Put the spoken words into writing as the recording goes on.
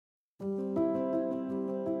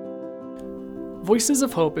Voices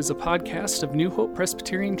of Hope is a podcast of New Hope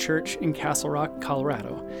Presbyterian Church in Castle Rock,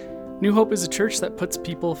 Colorado. New Hope is a church that puts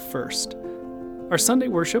people first. Our Sunday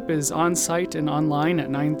worship is on-site and online at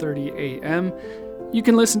 9:30 a.m. You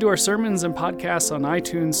can listen to our sermons and podcasts on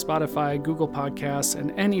iTunes, Spotify, Google Podcasts,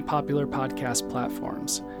 and any popular podcast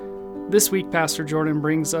platforms. This week, Pastor Jordan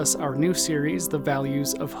brings us our new series, The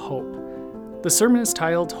Values of Hope. The sermon is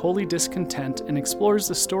titled Holy Discontent and explores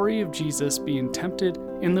the story of Jesus being tempted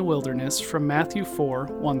in the wilderness from Matthew 4,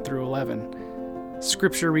 1 through 11.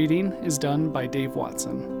 Scripture reading is done by Dave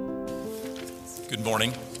Watson. Good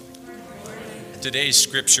morning. Today's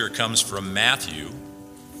scripture comes from Matthew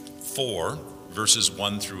 4, verses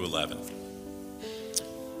 1 through 11.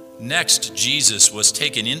 Next, Jesus was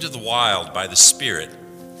taken into the wild by the Spirit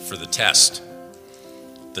for the test.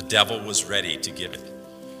 The devil was ready to give it.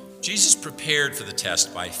 Jesus prepared for the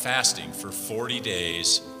test by fasting for 40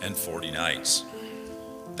 days and 40 nights.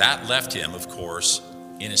 That left him, of course,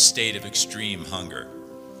 in a state of extreme hunger,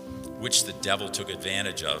 which the devil took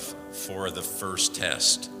advantage of for the first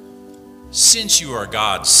test. Since you are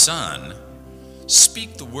God's son,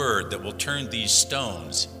 speak the word that will turn these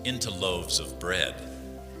stones into loaves of bread.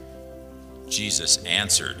 Jesus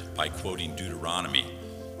answered by quoting Deuteronomy,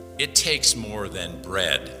 "It takes more than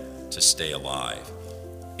bread to stay alive.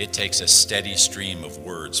 It takes a steady stream of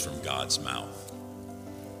words from God's mouth."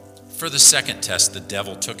 For the second test, the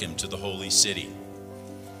devil took him to the holy city.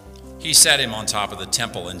 He set him on top of the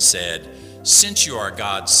temple and said, "Since you are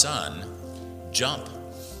God's son, jump."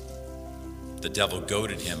 The devil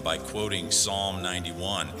goaded him by quoting Psalm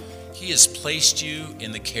 91. "He has placed you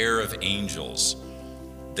in the care of angels.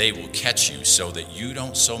 They will catch you so that you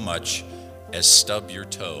don't so much as stub your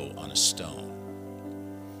toe on a stone."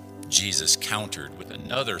 Jesus countered with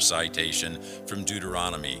another citation from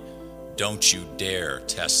Deuteronomy, "Don't you dare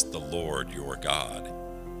test the Lord your God."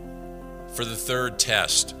 For the third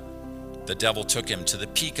test, the devil took him to the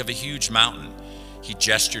peak of a huge mountain. He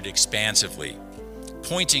gestured expansively,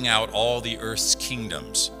 pointing out all the earth's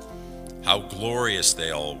kingdoms, how glorious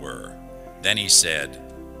they all were. Then he said,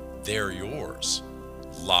 "They're yours,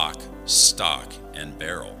 lock, stock, and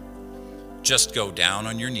barrel. Just go down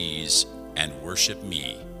on your knees and worship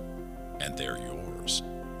me, and they're yours."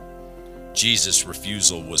 Jesus'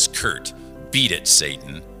 refusal was curt. "Beat it,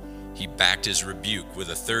 Satan." He backed his rebuke with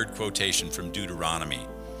a third quotation from Deuteronomy.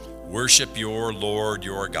 "Worship your Lord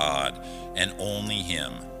your God, and only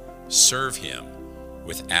him. Serve him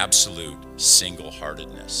with absolute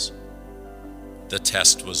single-heartedness." The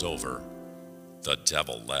test was over. The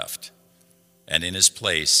devil left. And in his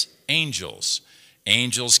place, angels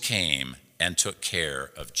came and took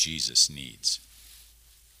care of Jesus' needs.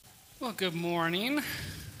 Well, good morning.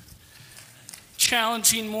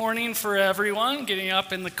 Challenging morning for everyone, getting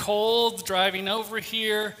up in the cold, driving over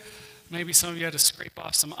here. Maybe some of you had to scrape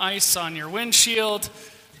off some ice on your windshield.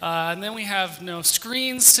 And then we have no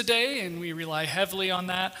screens today, and we rely heavily on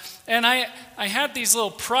that. And I had these little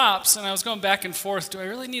props, and I was going back and forth. Do I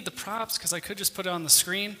really need the props? Because I could just put it on the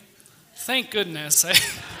screen. Thank goodness.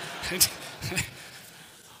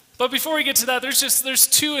 But before we get to that, there's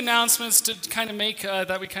two announcements to kind of make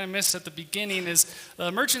that we kind of missed at the beginning. Is the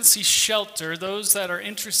emergency shelter. Those that are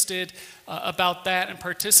interested about that and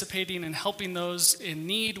participating and helping those in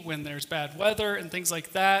need when there's bad weather and things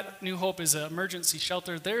like that. New Hope is an emergency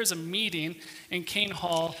shelter. There is a meeting in Kane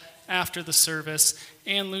Hall after the service.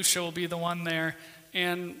 Ann Lucia will be the one there.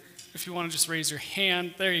 And if you want to just raise your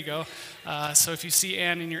hand, there you go. So if you see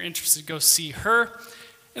Ann and you're interested, go see her.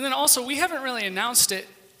 And then also, we haven't really announced it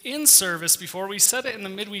in service before. We said it in the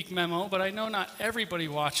midweek memo, but I know not everybody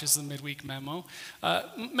watches the midweek memo.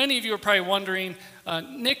 Many of you are probably wondering,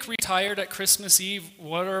 Nick retired at Christmas Eve,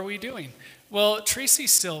 what are we doing? Well, Tracy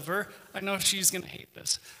Silver, I know she's going to hate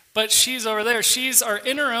this, but she's over there. She's our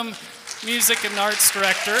interim music and arts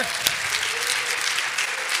director.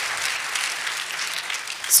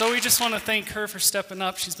 So we just want to thank her for stepping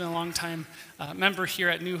up. She's been a long time member here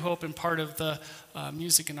at New Hope and part of the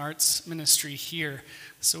music and arts ministry here.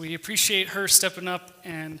 So we appreciate her stepping up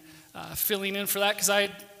and filling in for that, because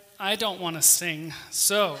I don't want to sing.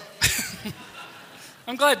 So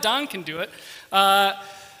I'm glad Don can do it.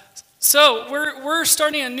 So we're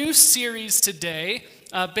starting a new series today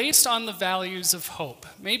based on the values of hope.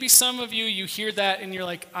 Maybe some of you hear that and you're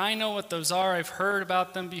like, I know what those are. I've heard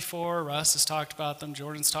about them before. Russ has talked about them.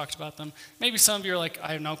 Jordan's talked about them. Maybe some of you are like,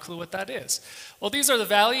 I have no clue what that is. Well, these are the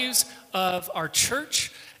values of our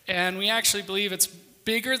church, and we actually believe it's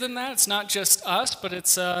bigger than that. It's not just us, but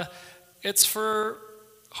it's for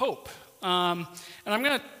hope. And I'm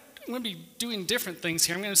going to be doing different things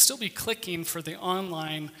here. I'm going to still be clicking for the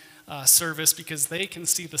online service because they can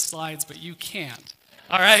see the slides, but you can't.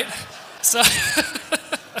 All right? So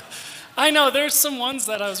I know there's some ones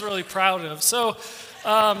that I was really proud of. So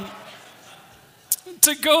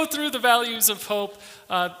to go through the values of hope,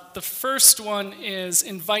 the first one is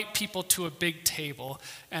invite people to a big table.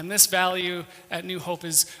 And this value at New Hope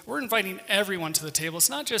is we're inviting everyone to the table. It's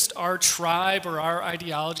not just our tribe or our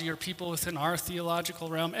ideology or people within our theological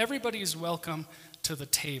realm. Everybody is welcome to the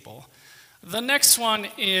table. The next one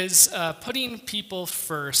is putting people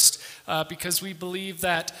first, because we believe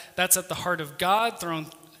that that's at the heart of God,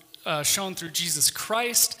 shown through Jesus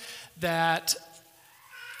Christ, that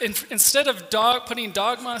instead of putting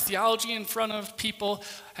dogma theology in front of people,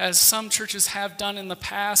 as some churches have done in the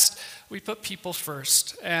past, we put people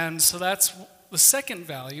first. And so that's the second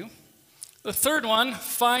value. The third one,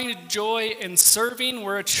 find joy in serving.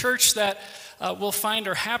 We're a church that will find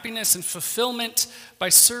our happiness and fulfillment by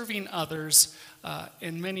serving others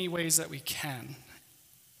in many ways that we can.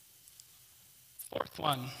 Fourth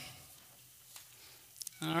one.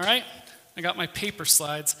 All right, I got my paper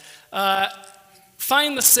slides.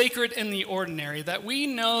 Find the sacred in the ordinary, that we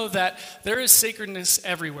know that there is sacredness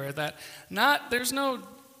everywhere, that there's no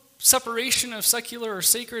separation of secular or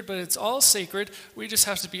sacred, but it's all sacred. We just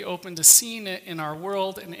have to be open to seeing it in our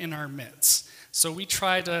world and in our midst. So we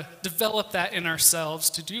try to develop that in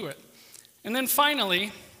ourselves to do it. And then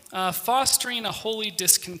finally, fostering a holy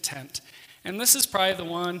discontent. And this is probably the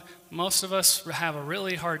one most of us have a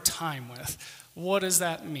really hard time with. What does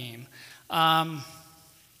that mean?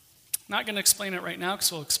 Not going to explain it right now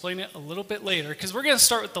because we'll explain it a little bit later, because we're going to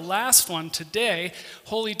start with the last one today,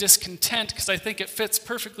 holy discontent, because I think it fits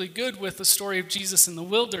perfectly good with the story of Jesus in the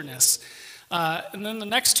wilderness. And then the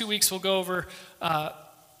next 2 weeks we'll go over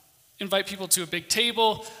invite people to a big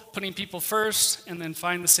table, putting people first, and then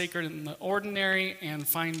find the sacred in the ordinary and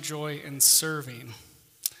find joy in serving.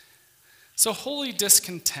 So holy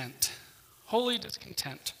discontent. Holy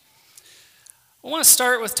discontent. I want to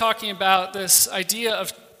start with talking about this idea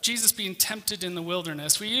of Jesus being tempted in the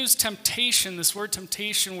wilderness. We use temptation, this word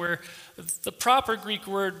temptation, where the proper Greek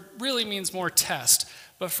word really means more test.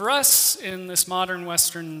 But for us in this modern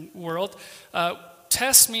Western world,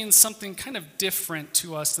 test means something kind of different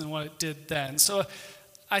to us than what it did then. So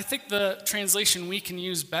I think the translation we can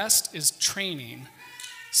use best is training.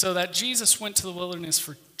 So that Jesus went to the wilderness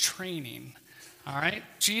for training. All right?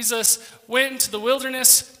 Jesus went into the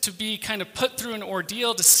wilderness to be kind of put through an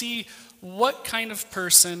ordeal to see what kind of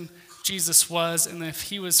person Jesus was and if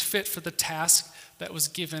he was fit for the task that was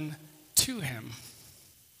given to him.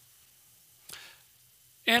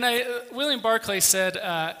 And William Barclay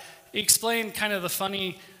said, he explained kind of the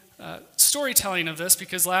funny storytelling of this,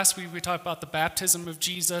 because last week we talked about the baptism of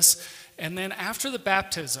Jesus, and then after the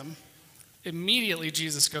baptism, immediately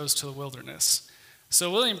Jesus goes to the wilderness.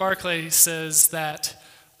 So William Barclay says that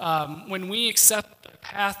when we accept the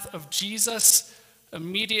path of Jesus,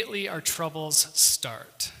 immediately our troubles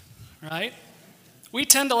start, right? We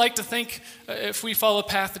tend to like to think if we follow the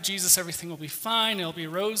path of Jesus, everything will be fine, it'll be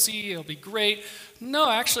rosy, it'll be great. No,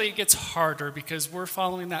 actually it gets harder because we're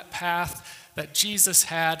following that path that Jesus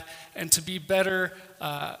had, and to be better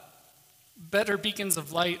beacons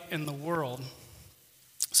of light in the world.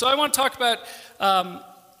 So I want to talk about,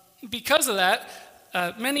 because of that,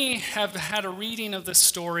 many have had a reading of this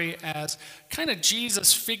story as kind of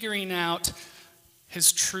Jesus figuring out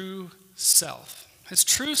his true self. His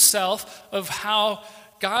true self of how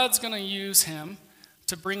God's going to use him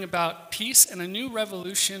to bring about peace and a new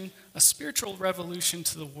revolution, a spiritual revolution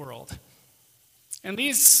to the world. And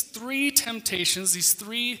these three temptations, these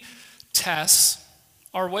three tests,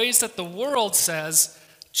 are ways that the world says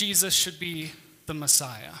Jesus should be the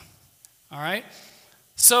Messiah. All right?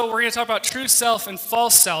 So we're going to talk about true self and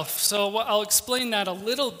false self. So I'll explain that a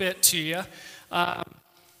little bit to you.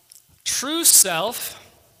 True self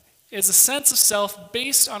is a sense of self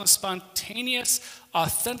based on a spontaneous,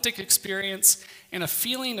 authentic experience and a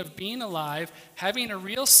feeling of being alive, having a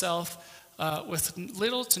real self with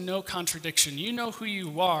little to no contradiction. You know who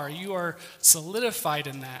you are. You are solidified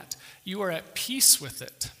in that. You are at peace with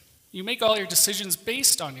it. You make all your decisions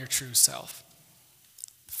based on your true self.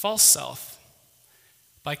 False self,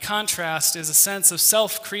 by contrast, is a sense of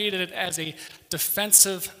self created as a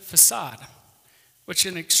defensive facade, which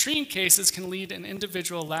in extreme cases can lead an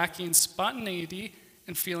individual lacking spontaneity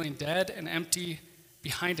and feeling dead and empty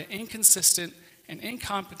behind an inconsistent and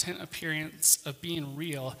incompetent appearance of being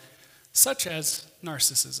real, such as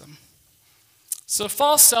narcissism. So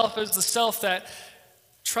false self is the self that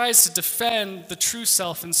tries to defend the true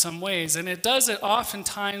self in some ways, and it does it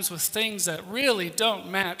oftentimes with things that really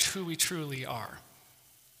don't match who we truly are.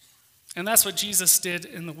 And that's what Jesus did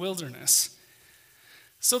in the wilderness.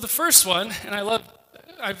 So the first one, and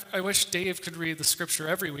I wish Dave could read the scripture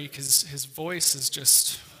every week. His voice is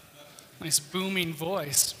just a nice booming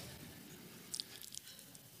voice.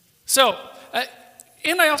 So,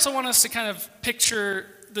 and I also want us to kind of picture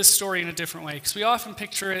this story in a different way, because we often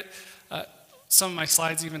picture it, some of my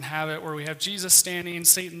slides even have it, where we have Jesus standing,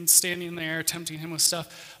 Satan standing there, tempting him with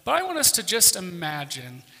stuff. But I want us to just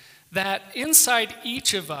imagine that inside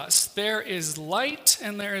each of us, there is light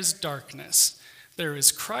and there is darkness. There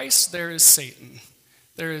is Christ, there is Satan.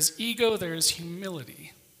 There is ego, there is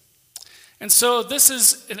humility. And so this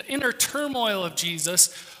is an inner turmoil of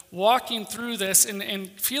Jesus walking through this and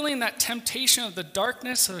feeling that temptation of the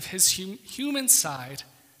darkness of his human side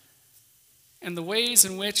and the ways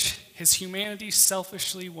in which his humanity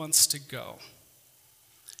selfishly wants to go.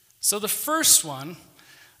 So the first one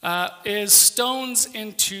is stones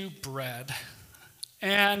into bread.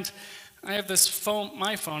 And I have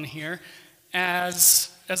my phone here,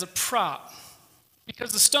 as a prop,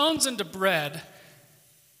 because the stones into bread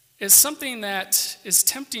is something that is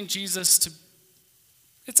tempting Jesus to,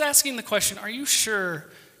 it's asking the question, are you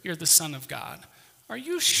sure you're the Son of God? Are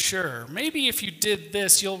you sure? Maybe if you did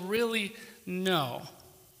this, you'll really know.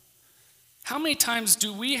 How many times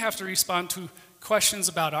do we have to respond to questions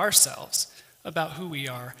about ourselves, about who we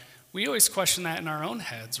are? We always question that in our own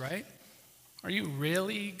heads, right? Are you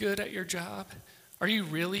really good at your job? Are you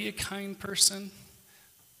really a kind person?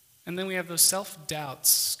 And then we have those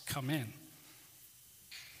self-doubts come in.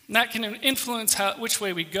 And that can influence which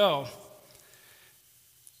way we go.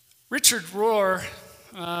 Richard Rohr,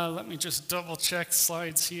 let me just double check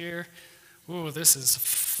slides here. Ooh, this is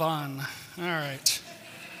fun. All right.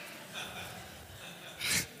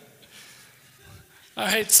 All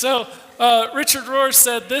right, so Richard Rohr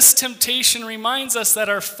said, this temptation reminds us that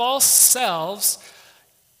our false selves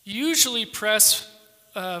usually press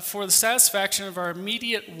for the satisfaction of our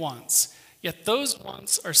immediate wants, yet those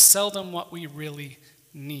wants are seldom what we really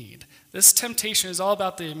need. This temptation is all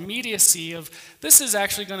about the immediacy of, this is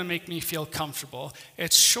actually going to make me feel comfortable.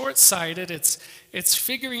 It's short-sighted. It's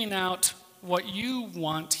figuring out what you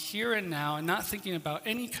want here and now and not thinking about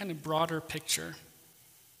any kind of broader picture.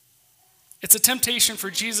 It's a temptation for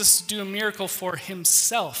Jesus to do a miracle for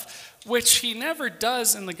himself, which he never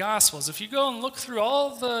does in the Gospels. If you go and look through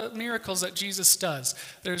all the miracles that Jesus does,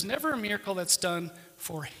 there's never a miracle that's done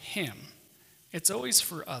for him. It's always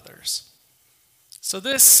for others. So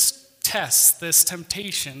this test, this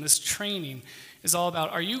temptation, this training is all about,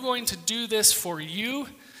 are you going to do this for you,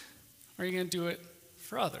 or are you going to do it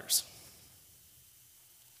for others?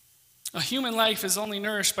 A human life is only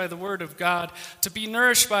nourished by the Word of God. To be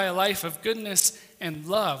nourished by a life of goodness and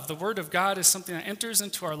love, the Word of God is something that enters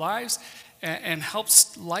into our lives and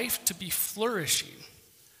helps life to be flourishing.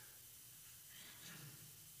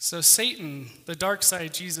 So Satan, the dark side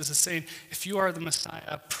of Jesus, is saying, if you are the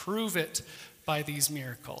Messiah, prove it by these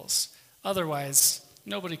miracles. Otherwise,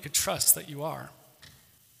 nobody could trust that you are.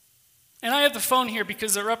 And I have the phone here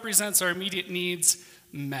because it represents our immediate needs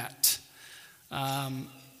met.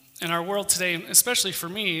 In our world today, especially for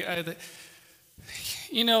me,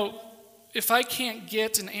 if I can't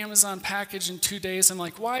get an Amazon package in 2 days, I'm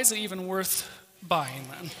like, why is it even worth buying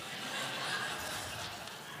then?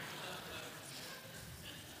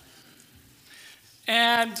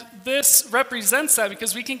 And this represents that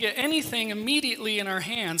because we can get anything immediately in our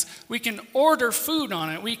hands. We can order food on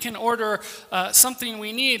it. We can order something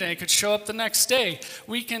we need and it could show up the next day.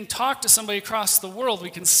 We can talk to somebody across the world. We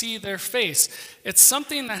can see their face. It's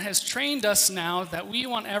something that has trained us now that we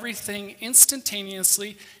want everything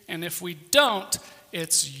instantaneously, and if we don't,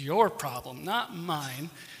 it's your problem, not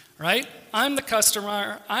mine, right? I'm the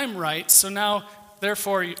customer. I'm right. So now,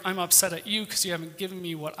 therefore, I'm upset at you because you haven't given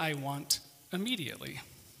me what I want immediately.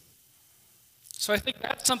 So I think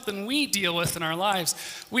that's something we deal with in our lives.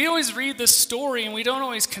 We always read this story and we don't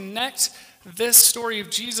always connect this story of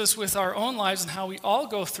Jesus with our own lives and how we all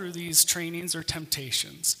go through these trainings or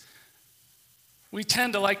temptations. We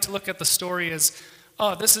tend to like to look at the story as,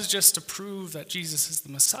 oh, this is just to prove that Jesus is the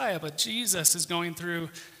Messiah, but Jesus is going through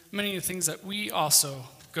many of the things that we also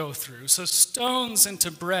go through. So stones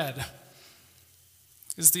into bread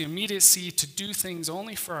is the immediacy to do things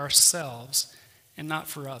only for ourselves and not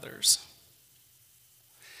for others.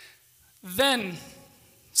 Then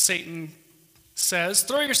Satan says,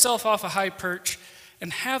 throw yourself off a high perch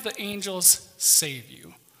and have the angels save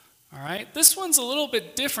you. All right? This one's a little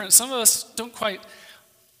bit different. Some of us don't quite,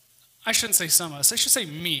 I shouldn't say some of us, I should say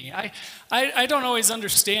me. I don't always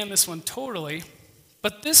understand this one totally,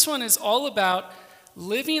 but this one is all about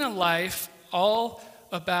living a life all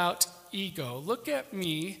about ego. Look at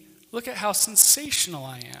me. Look at how sensational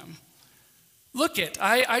I am. Look it,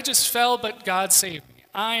 I just fell, but God saved me.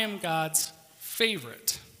 I am God's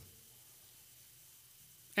favorite.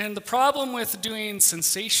 And the problem with doing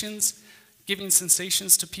sensations, giving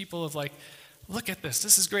sensations to people of like, look at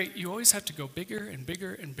this is great. You always have to go bigger and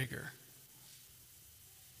bigger and bigger.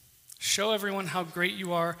 Show everyone how great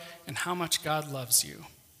you are and how much God loves you.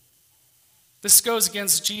 This goes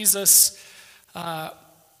against Jesus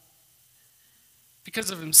because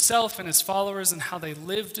of himself and his followers and how they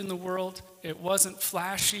lived in the world. It wasn't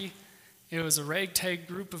flashy. It was a ragtag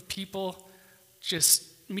group of people just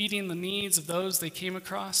meeting the needs of those they came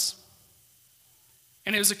across.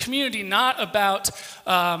 And it was a community not about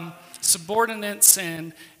subordinates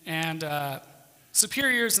and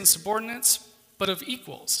superiors and subordinates, but of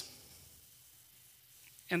equals.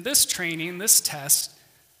 And this training, this test,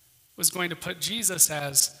 was going to put Jesus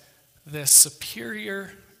as this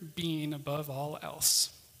superior being above all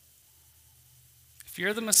else. If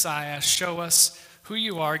you're the Messiah, show us who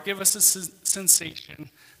you are, give us a sensation,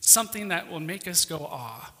 something that will make us go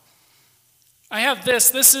awe. I have this.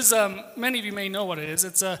 This is, many of you may know what it is.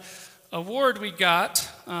 It's a award we got,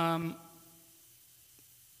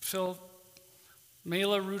 Phil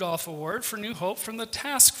Mela Rudolph Award for New Hope from the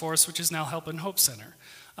Task Force, which is now Help and Hope Center,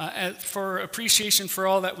 for appreciation for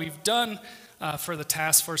all that we've done for the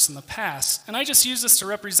task force in the past. And I just use this to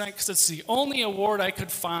represent because it's the only award I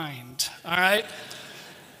could find, all right?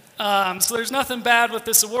 So there's nothing bad with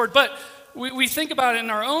this award, but we think about it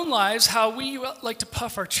in our own lives, how we like to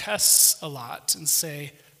puff our chests a lot and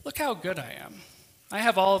say, look how good I am. I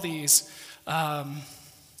have all these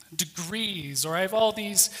degrees, or I have all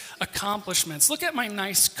these accomplishments. Look at my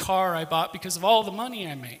nice car I bought because of all the money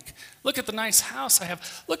I make. Look at the nice house I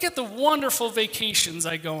have. Look at the wonderful vacations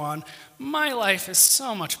I go on. My life is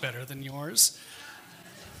so much better than yours.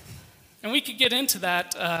 And we could get into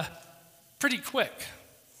that pretty quick.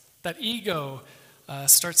 That ego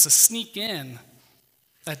starts to sneak in.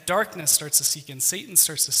 That darkness starts to seek in. Satan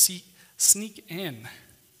starts to sneak in.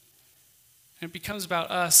 And it becomes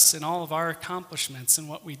about us and all of our accomplishments and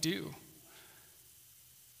what we do.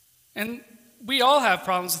 And we all have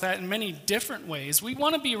problems with that in many different ways. We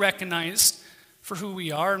want to be recognized for who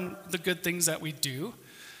we are and the good things that we do.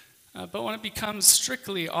 But when it becomes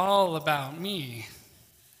strictly all about me,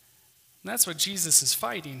 that's what Jesus is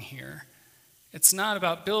fighting here. It's not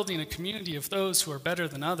about building a community of those who are better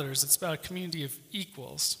than others. It's about a community of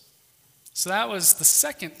equals. So that was the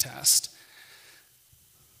second test.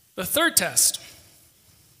 The third test,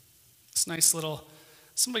 this nice little,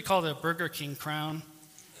 somebody called it a Burger King crown.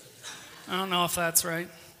 I don't know if that's right.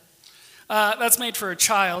 That's made for a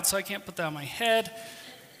child, so I can't put that on my head.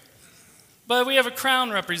 But we have a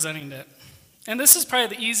crown representing it. And this is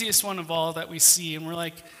probably the easiest one of all that we see, and we're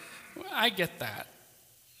like, I get that.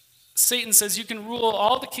 Satan says you can rule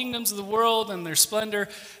all the kingdoms of the world and their splendor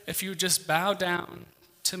if you just bow down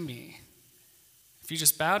to me. If you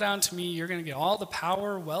just bow down to me, you're going to get all the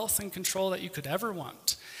power, wealth, and control that you could ever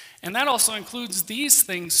want. And that also includes these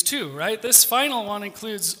things too, right? This final one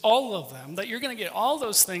includes all of them, that you're going to get all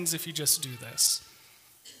those things if you just do this.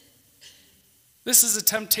 This is a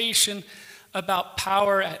temptation about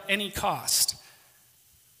power at any cost.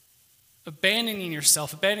 Abandoning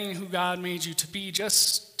yourself, abandoning who God made you to be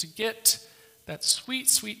just to get that sweet,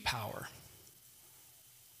 sweet power.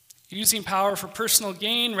 Using power for personal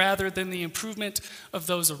gain rather than the improvement of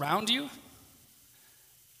those around you.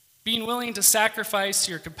 Being willing to sacrifice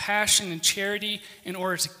your compassion and charity in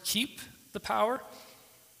order to keep the power.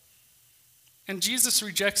 And Jesus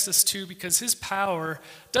rejects this too because his power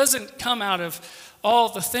doesn't come out of all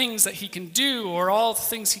the things that he can do or all the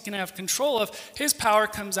things he can have control of. His power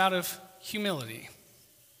comes out of humility.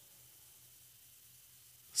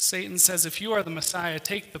 Satan says, if you are the Messiah,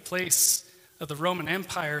 take the place of the Roman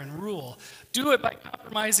Empire and rule. Do it by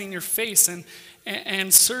compromising your faith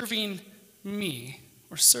and serving me,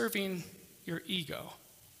 or serving your ego.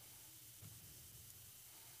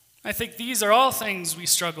 I think these are all things we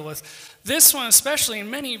struggle with. This one especially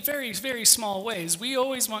in many very, very small ways. We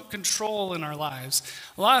always want control in our lives.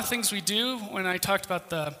 A lot of things we do, when I talked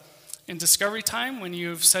about in discovery time, when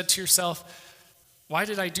you've said to yourself, why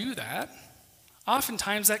did I do that?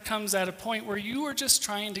 Oftentimes that comes at a point where you are just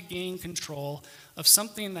trying to gain control of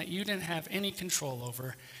something that you didn't have any control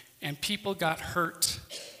over, and people got hurt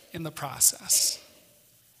in the process.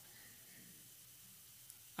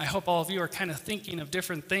 I hope all of you are kind of thinking of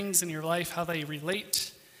different things in your life, how they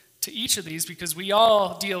relate to each of these, because we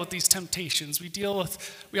all deal with these temptations. We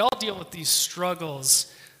all deal with these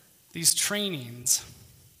struggles, these trainings.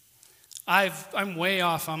 I'm way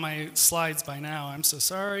off on my slides by now. I'm so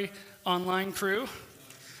sorry, online crew.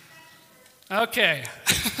 Okay.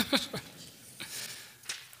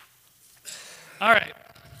 All right.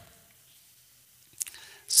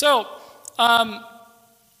 So,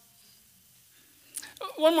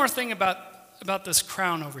 one more thing about this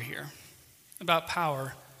crown over here, about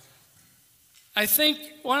power. I think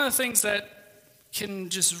one of the things that can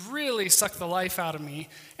just really suck the life out of me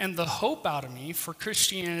and the hope out of me for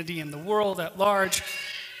Christianity and the world at large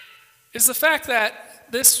is the fact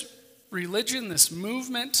that this religion, this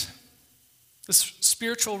movement, this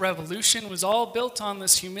spiritual revolution was all built on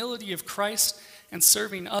this humility of Christ and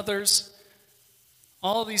serving others,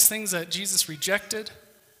 all of these things that Jesus rejected.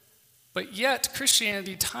 But yet,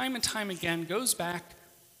 Christianity, time and time again, goes back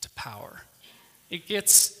to power. It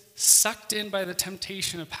gets sucked in by the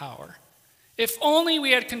temptation of power. If only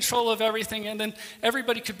we had control of everything and then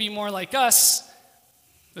everybody could be more like us,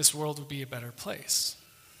 this world would be a better place.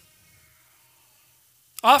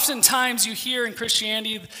 Oftentimes you hear in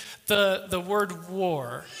Christianity the word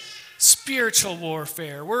war, spiritual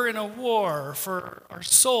warfare. We're in a war for our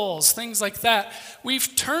souls, things like that.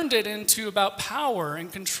 We've turned it into about power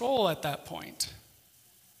and control at that point.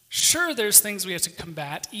 Sure, there's things we have to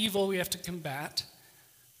combat, evil we have to combat,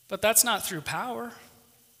 but that's not through power.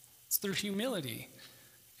 It's through humility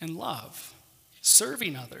and love,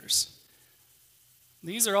 serving others.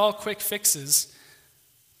 These are all quick fixes,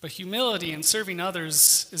 but humility and serving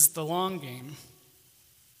others is the long game.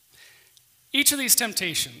 Each of these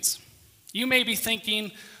temptations, you may be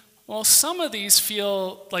thinking, well, some of these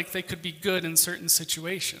feel like they could be good in certain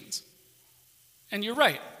situations. And you're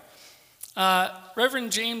right.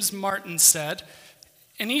 Reverend James Martin said,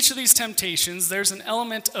 in each of these temptations, there's an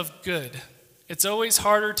element of good. It's always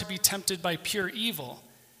harder to be tempted by pure evil,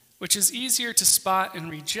 which is easier to spot and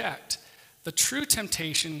reject. The true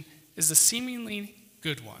temptation is the seemingly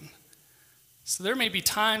good one. So there may be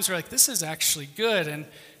times where like, this is actually good.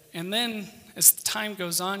 And then as time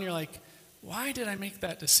goes on, you're like, why did I make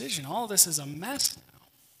that decision? All this is a mess now.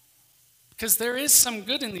 Because there is some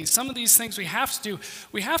good in these. Some of these things we have to do.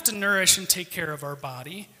 We have to nourish and take care of our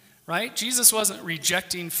body, right? Jesus wasn't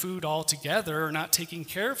rejecting food altogether or not taking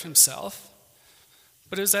care of himself,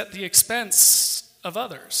 but it was at the expense of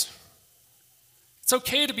others. It's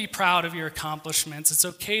okay to be proud of your accomplishments. It's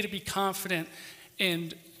okay to be confident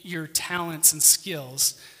in your talents and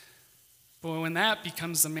skills. But when that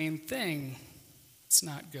becomes the main thing, it's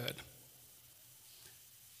not good.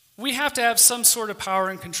 We have to have some sort of power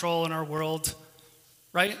and control in our world,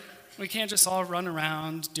 right? We can't just all run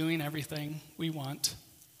around doing everything we want.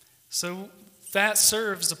 So that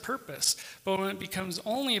serves a purpose. But when it becomes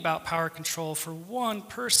only about power control for one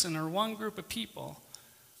person or one group of people,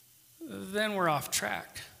 then we're off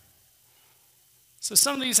track. So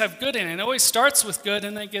some of these have good in it. It always starts with good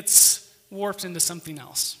and then it gets warped into something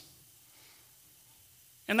else.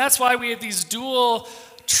 And that's why we have these dual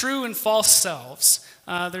true and false selves.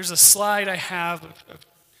 There's a slide I have.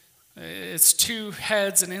 It's two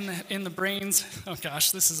heads and in the brains. Oh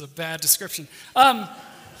gosh, this is a bad description.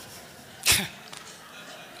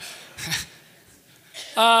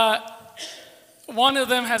 One of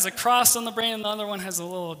them has a cross on the brain, and the other one has a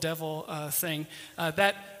little devil thing.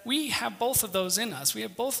 That we have both of those in us. We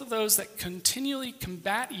have both of those that continually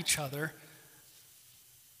combat each other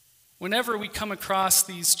whenever we come across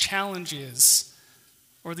these challenges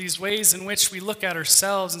or these ways in which we look at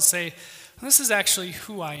ourselves and say, this is actually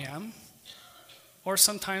who I am. Or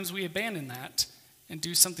sometimes we abandon that and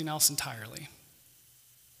do something else entirely.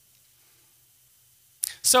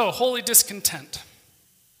 So, holy discontent.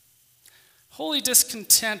 Holy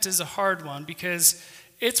discontent is a hard one because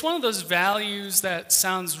it's one of those values that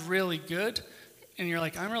sounds really good, and you're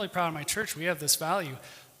like, I'm really proud of my church, we have this value.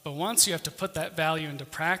 But once you have to put that value into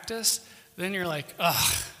practice, then you're like,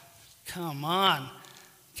 ugh, come on.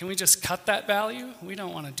 Can we just cut that value? We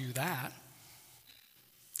don't want to do that.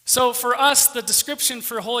 So for us, the description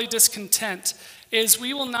for holy discontent is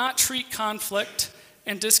we will not treat conflict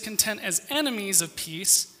and discontent as enemies of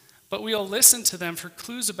peace, but we will listen to them for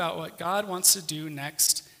clues about what God wants to do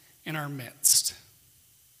next in our midst.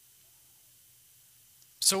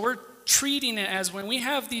 So we're treating it as when we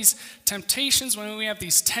have these temptations, when we have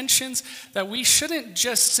these tensions, that we shouldn't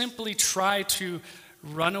just simply try to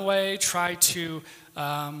run away, try to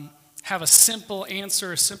have a simple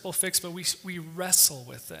answer, a simple fix, but we wrestle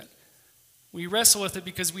with it. We wrestle with it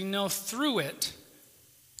because we know through it,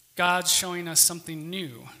 God's showing us something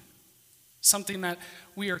new, something that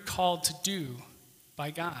we are called to do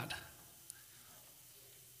by God.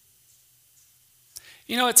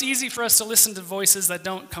 You know, it's easy for us to listen to voices that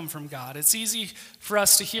don't come from God. It's easy for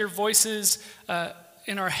us to hear voices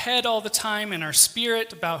in our head all the time, in our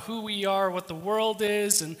spirit, about who we are, what the world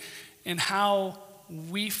is, in how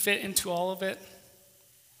we fit into all of it.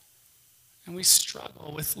 And we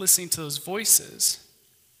struggle with listening to those voices.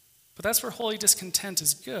 But that's where holy discontent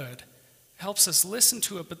is good. It helps us listen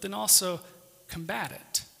to it, but then also combat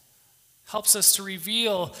it. Helps us to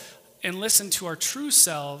reveal and listen to our true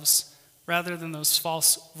selves rather than those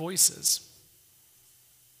false voices.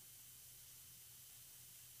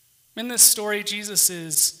 In this story, Jesus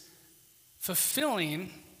is fulfilling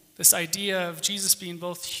this idea of Jesus being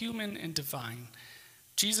both human and divine.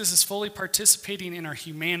 Jesus is fully participating in our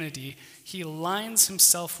humanity. He aligns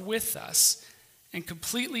himself with us and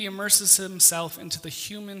completely immerses himself into the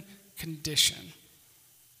human condition.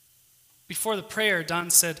 Before the prayer, Don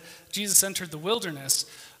said Jesus entered the wilderness,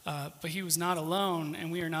 but he was not alone,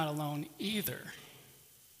 and we are not alone either.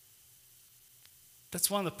 That's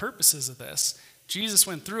one of the purposes of this. Jesus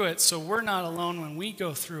went through it, so we're not alone when we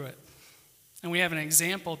go through it. And we have an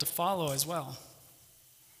example to follow as well.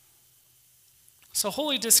 So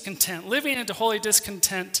holy discontent, living into holy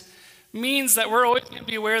discontent means that we're always going to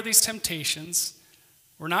be aware of these temptations.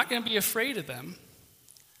 We're not going to be afraid of them.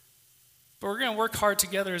 But we're going to work hard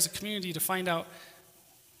together as a community to find out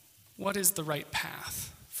what is the right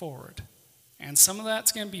path forward. And some of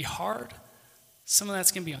that's going to be hard. Some of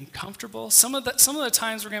that's going to be uncomfortable. Some of the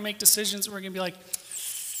times we're going to make decisions and we're going to be like,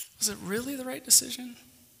 was it really the right decision?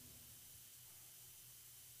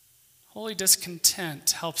 Holy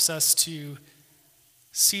discontent helps us to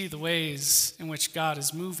see the ways in which God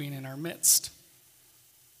is moving in our midst.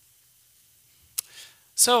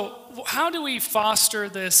 So, how do we foster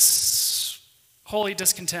this holy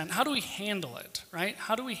discontent? How do we handle it, right?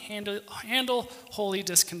 How do we handle holy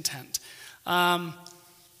discontent?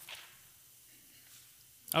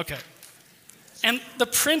 Okay. And the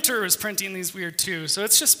printer is printing these weird too, so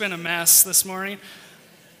it's just been a mess this morning.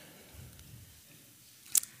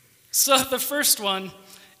 So the first one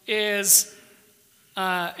is,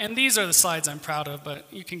 and these are the slides I'm proud of, but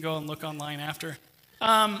you can go and look online after.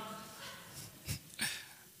 How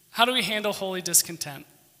do we handle holy discontent?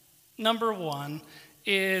 Number one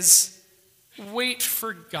is wait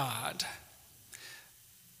for God.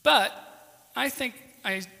 But I think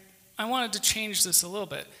I wanted to change this a little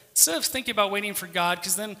bit. Instead of thinking about waiting for God,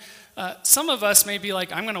 because then some of us may be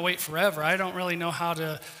like, I'm going to wait forever. I don't really know how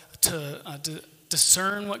to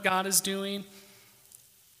discern what God is doing.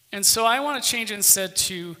 And so I want to change it instead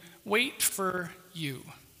to wait for you.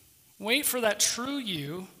 Wait for that true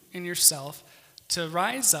you in yourself to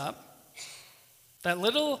rise up.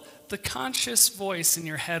 The conscious voice in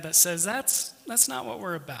your head that says, that's not what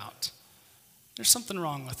we're about. There's something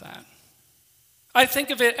wrong with that. I think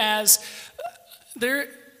of it as, do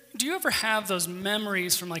you ever have those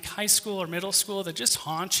memories from like high school or middle school that just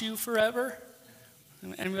haunt you forever?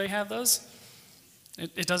 Anybody have those?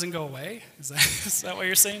 It doesn't go away? Is that what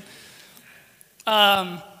you're saying?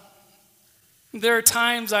 There are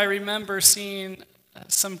times I remember seeing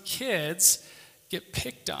some kids get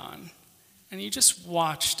picked on, and you just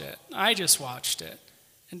watched it. I just watched it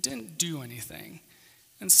and didn't do anything.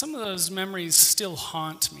 And some of those memories still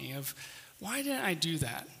haunt me of, why didn't I do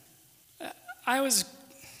that?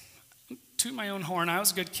 Toot my own horn, I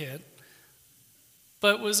was a good kid,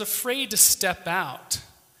 but was afraid to step out.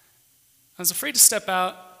 I was afraid to step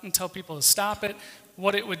out and tell people to stop it,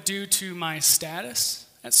 what it would do to my status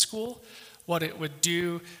at school, what it would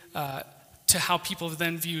do to how people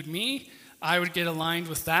then viewed me. I would get aligned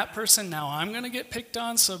with that person. Now I'm going to get picked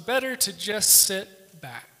on, so better to just sit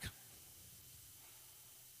back.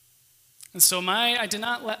 And so I did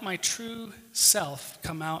not let my true self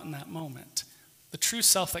come out in that moment, the true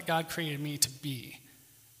self that God created me to be,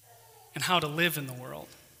 and how to live in the world.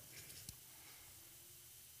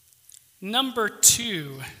 Number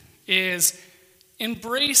two is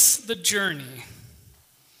embrace the journey.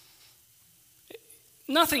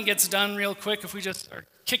 Nothing gets done real quick if we just are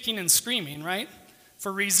kicking and screaming, right?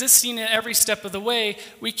 For resisting it every step of the way,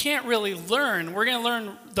 we can't really learn. We're going to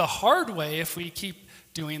learn the hard way if we keep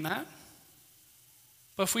doing that.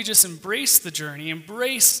 But if we just embrace the journey,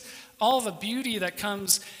 embrace all the beauty that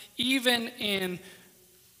comes even in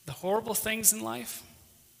the horrible things in life,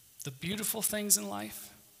 the beautiful things in life,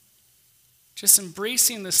 just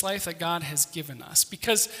embracing this life that God has given us.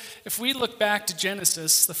 Because if we look back to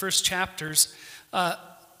Genesis, the first chapters, the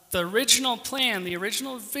original plan, the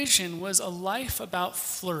original vision was a life about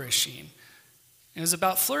flourishing. It was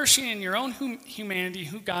about flourishing in your own humanity,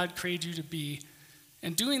 who God created you to be,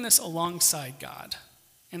 and doing this alongside God.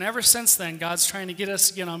 And ever since then, God's trying to get us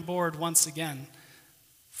to get on board once again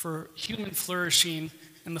for human flourishing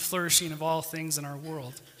and the flourishing of all things in our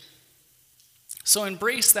world. So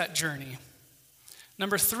embrace that journey.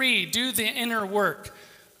 Number three, do the inner work.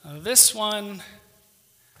 This one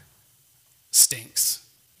stinks,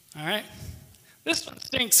 all right? This one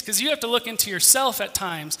stinks because you have to look into yourself at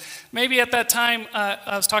times. Maybe at that time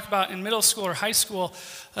I was talking about in middle school or high school,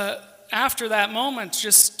 after that moment,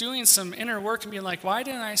 just doing some inner work and being like, why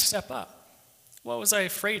didn't I step up? What was I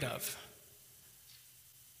afraid of?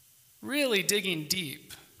 Really digging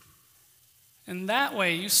deep. And that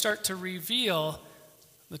way you start to reveal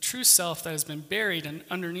the true self that has been buried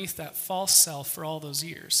underneath that false self for all those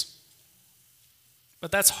years.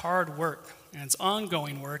 But that's hard work, and it's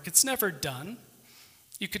ongoing work. It's never done.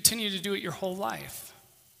 You continue to do it your whole life.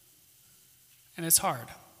 And it's hard.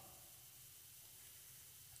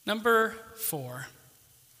 Number 4,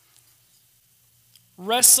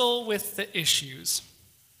 wrestle with the issues.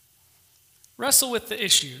 Wrestle with the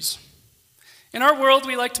issues. In our world,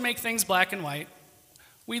 we like to make things black and white.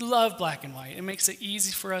 We love black and white. It makes it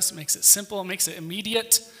easy for us. It makes it simple. It makes it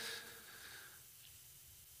immediate.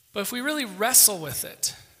 But if we really wrestle with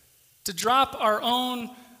it, to drop our own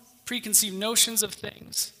preconceived notions of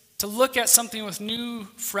things, to look at something with new,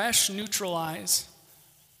 fresh, neutral eyes,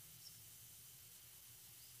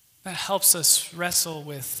 that helps us wrestle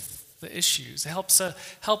with the issues. It helps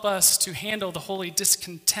help us to handle the holy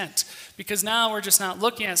discontent, because now we're just not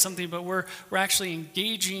looking at something, but we're actually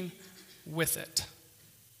engaging with it.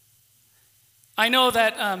 I know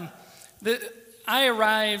that I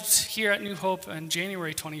arrived here at New Hope in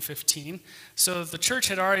January 2015, so the church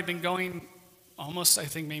had already been going almost, I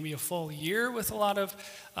think, maybe a full year with a lot of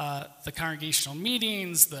the congregational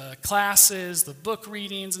meetings, the classes, the book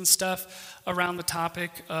readings and stuff around the topic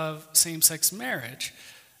of same-sex marriage.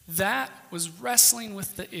 That was wrestling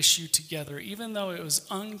with the issue together, even though it was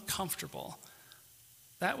uncomfortable.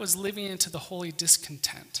 That was living into the holy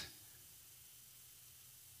discontent.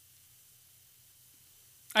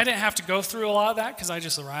 I didn't have to go through a lot of that because I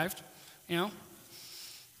just arrived,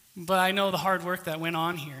 But I know the hard work that went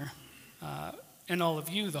on here, and all of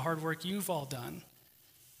you, the hard work you've all done.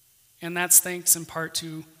 And that's thanks in part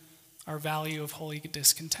to our value of holy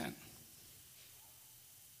discontent.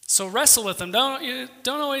 So wrestle with them. You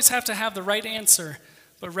don't always have to have the right answer,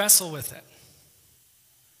 but wrestle with it.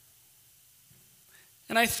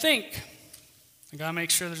 And I think, I gotta make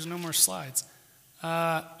sure there's no more slides.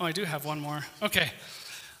 I do have one more. Okay.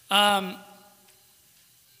 I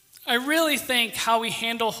really think how we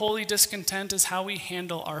handle holy discontent is how we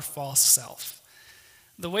handle our false self.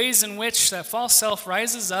 The ways in which that false self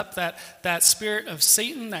rises up, that spirit of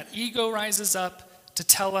Satan, that ego rises up to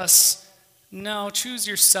tell us, no, choose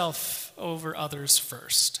yourself over others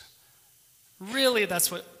first. Really,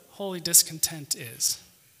 that's what holy discontent is.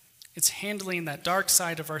 It's handling that dark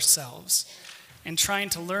side of ourselves and trying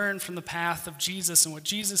to learn from the path of Jesus and what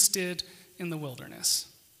Jesus did in the wilderness.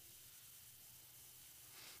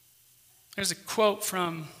 There's a quote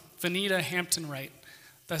from Vanita Hampton Wright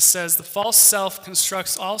that says, "The false self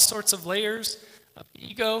constructs all sorts of layers of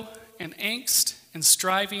ego and angst and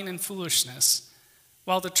striving and foolishness,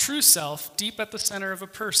 while the true self, deep at the center of a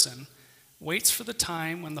person, waits for the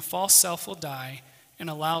time when the false self will die and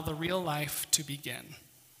allow the real life to begin."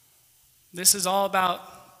 This is all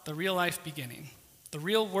about the real life beginning, the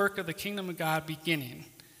real work of the kingdom of God beginning,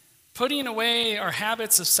 putting away our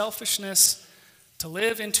habits of selfishness to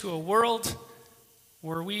live into a world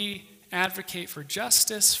where we advocate for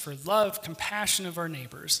justice, for love, compassion of our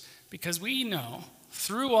neighbors, because we know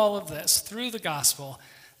through all of this, through the gospel,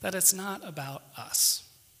 that it's not about us.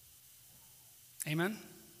 Amen?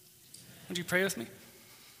 Would you pray with me?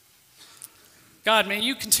 God, may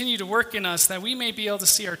you continue to work in us that we may be able to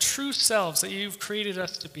see our true selves that you've created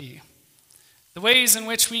us to be. The ways in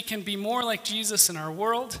which we can be more like Jesus in our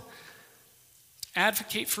world, to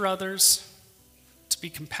advocate for others, to be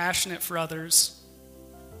compassionate for others,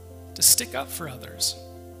 to stick up for others.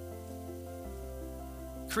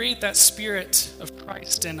 Create that spirit of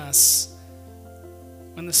Christ in us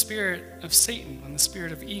when the spirit of Satan, when the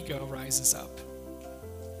spirit of ego rises up.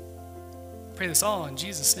 Pray this all in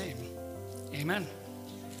Jesus' name. Amen.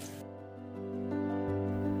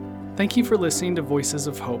 Thank you for listening to Voices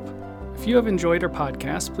of Hope. If you have enjoyed our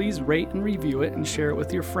podcast, please rate and review it and share it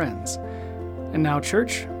with your friends. And now,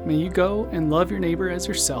 church, may you go and love your neighbor as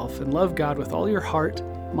yourself and love God with all your heart,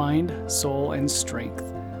 mind, soul, and strength.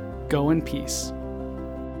 Go in peace.